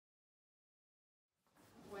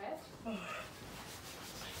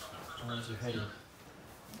How's your headache?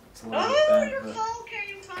 Oh, your phone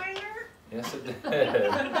came, Tyler. Yes, it did. Put it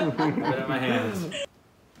in my hands.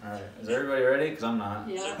 All right, is everybody ready? Because I'm not.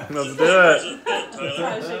 Yeah. Let's do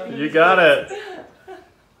it. You got it.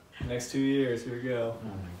 Next 2 years, here we go. Oh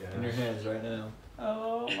my gosh. In your hands right now.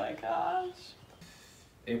 Oh my gosh.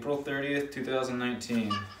 April 30th,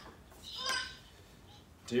 2019.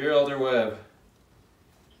 Dear Elder Webb,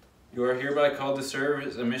 you are hereby called to serve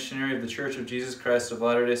as a missionary of the Church of Jesus Christ of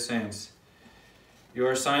Latter-day Saints. You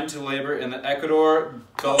are assigned to labor in the Ecuador,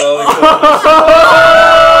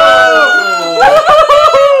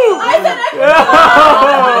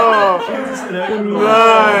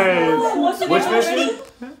 Nice. Which mission?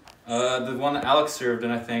 the one that Alex served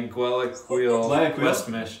in, I think, Guayaquil West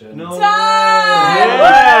Mission. No.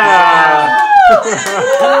 Yeah.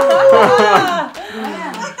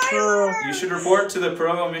 You should report to the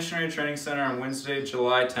Provo Missionary Training Center on Wednesday,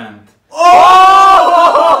 July 10th.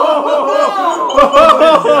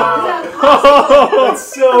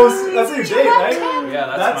 That's your date, right?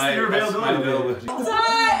 Yeah, that's your availability.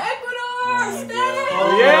 Ecuador! Spanish!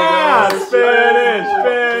 Oh, yeah! Spanish!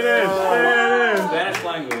 Spanish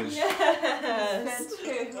language. Yes!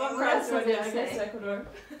 What class was it? I guess Ecuador.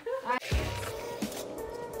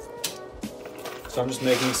 So I'm just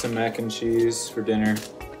making some mac and cheese for dinner.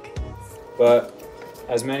 But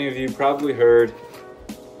as many of you probably heard,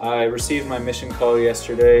 I received my mission call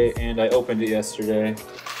yesterday and I opened it yesterday.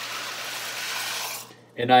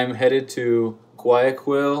 And I'm headed to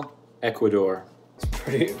Guayaquil, Ecuador. It's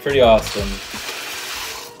pretty awesome.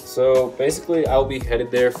 So basically I'll be headed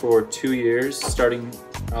there for 2 years.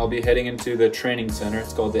 I'll be heading into the training center.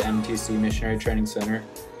 It's called the MTC Missionary Training Center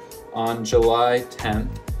on July 10th.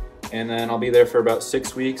 And then I'll be there for about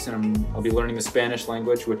 6 weeks and I'll be learning the Spanish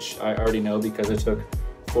language, which I already know because I took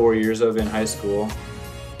 4 years of in high school.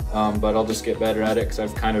 But I'll just get better at it because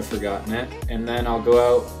I've kind of forgotten it. And then I'll go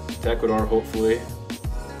out to Ecuador, hopefully.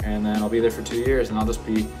 And then I'll be there for 2 years and I'll just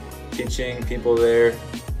be teaching people there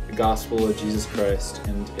the gospel of Jesus Christ.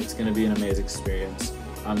 And it's gonna be an amazing experience.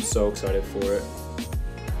 I'm so excited for it.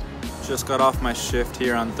 Just got off my shift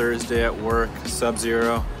here on Thursday at work,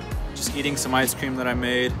 Sub-Zero. Just eating some ice cream that I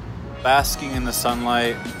made, basking in the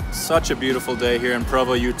sunlight. Such a beautiful day here in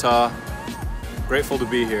Provo, Utah. Grateful to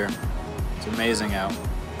be here. It's amazing out.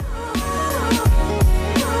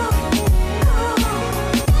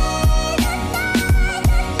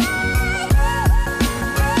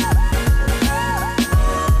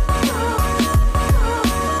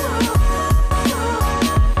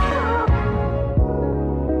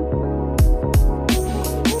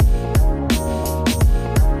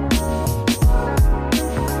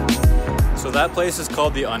 That place is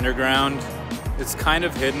called the Underground. It's kind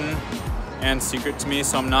of hidden and secret to me,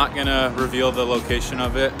 so I'm not gonna reveal the location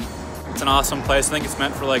of it. It's an awesome place. I think it's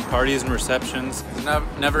meant for like parties and receptions. There's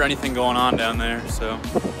never anything going on down there, so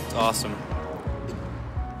it's awesome.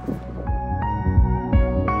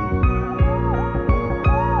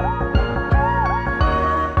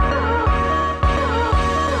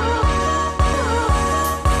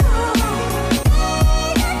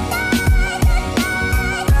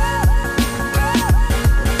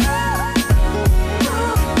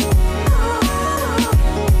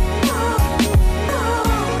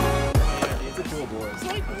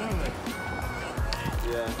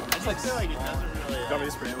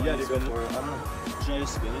 Yeah, go for it. I don't know. Should I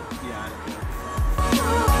just spin it? Yeah.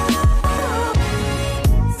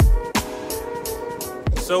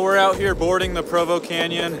 So we're out here boarding the Provo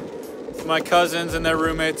Canyon with my cousins and their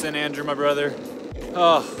roommates and Andrew, my brother.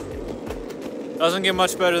 Oh, doesn't get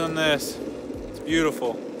much better than this. It's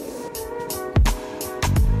beautiful.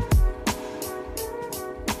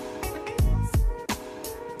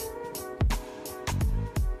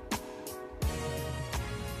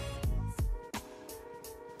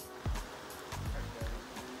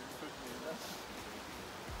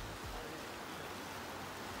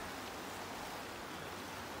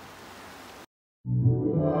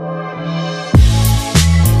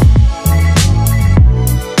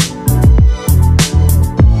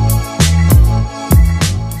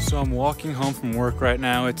 I'm walking home from work right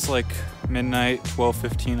now. It's like midnight,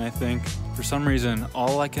 12:15 I think. For some reason,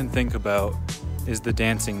 all I can think about is the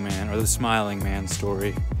dancing man or the smiling man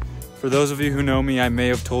story. For those of you who know me, I may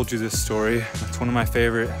have told you this story. It's one of my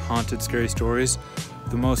favorite haunted, scary stories.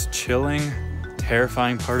 The most chilling,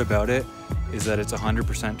 terrifying part about it is that it's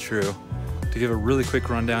 100% true. To give a really quick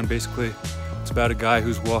rundown, basically, it's about a guy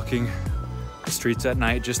who's walking the streets at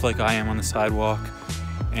night, just like I am on the sidewalk,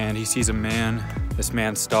 and he sees a man. This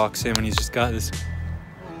man stalks him and he's just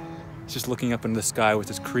looking up into the sky with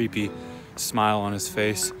this creepy, smile on his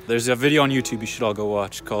face. There's a video on YouTube you should all go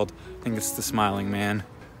watch called, I think it's The Smiling Man.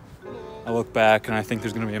 I look back and I think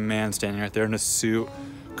there's gonna be a man standing right there in a suit,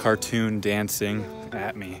 cartoon dancing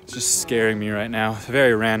at me. It's just scaring me right now.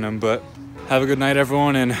 Very random, but have a good night,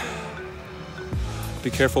 everyone, and be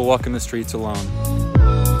careful walking the streets alone.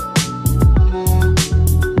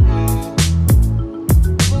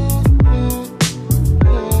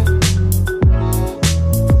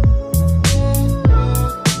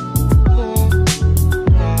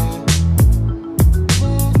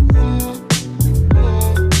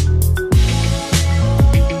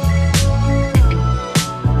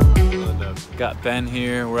 Got Ben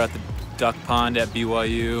here. We're at the duck pond at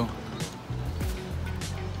BYU.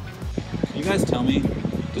 Can you guys tell me,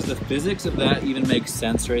 does the physics of that even make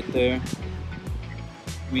sense right there?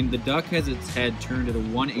 I mean, the duck has its head turned at a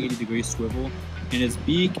 180-degree swivel, and its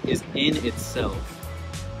beak is in itself.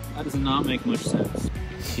 That does not make much sense.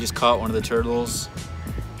 He just caught one of the turtles.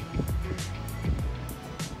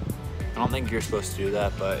 I don't think you're supposed to do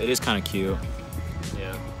that, but it is kind of cute.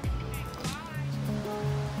 Yeah.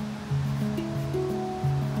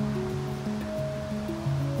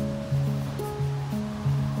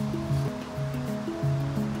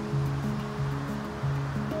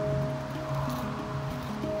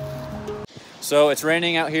 So it's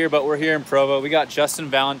raining out here, but we're here in Provo. We got Justin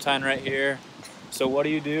Valentine right here. So what do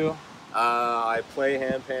you do? I play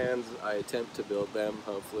hand pans. I attempt to build them.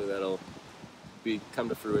 Hopefully that'll come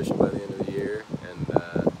to fruition by the end of the year. And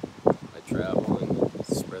I travel and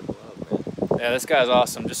spread the love, man. Yeah, this guy's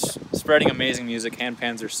awesome. Just spreading amazing music. Hand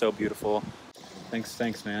pans are so beautiful. Thanks,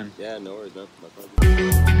 man. Yeah, no worries, man. My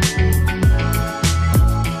pleasure.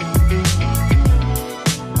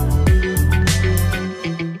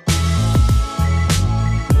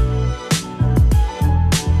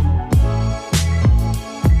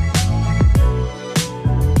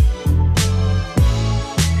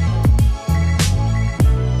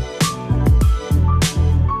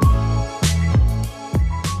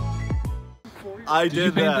 I Did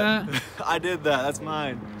you paint that? I did that. That's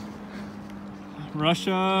mine.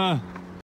 Russia.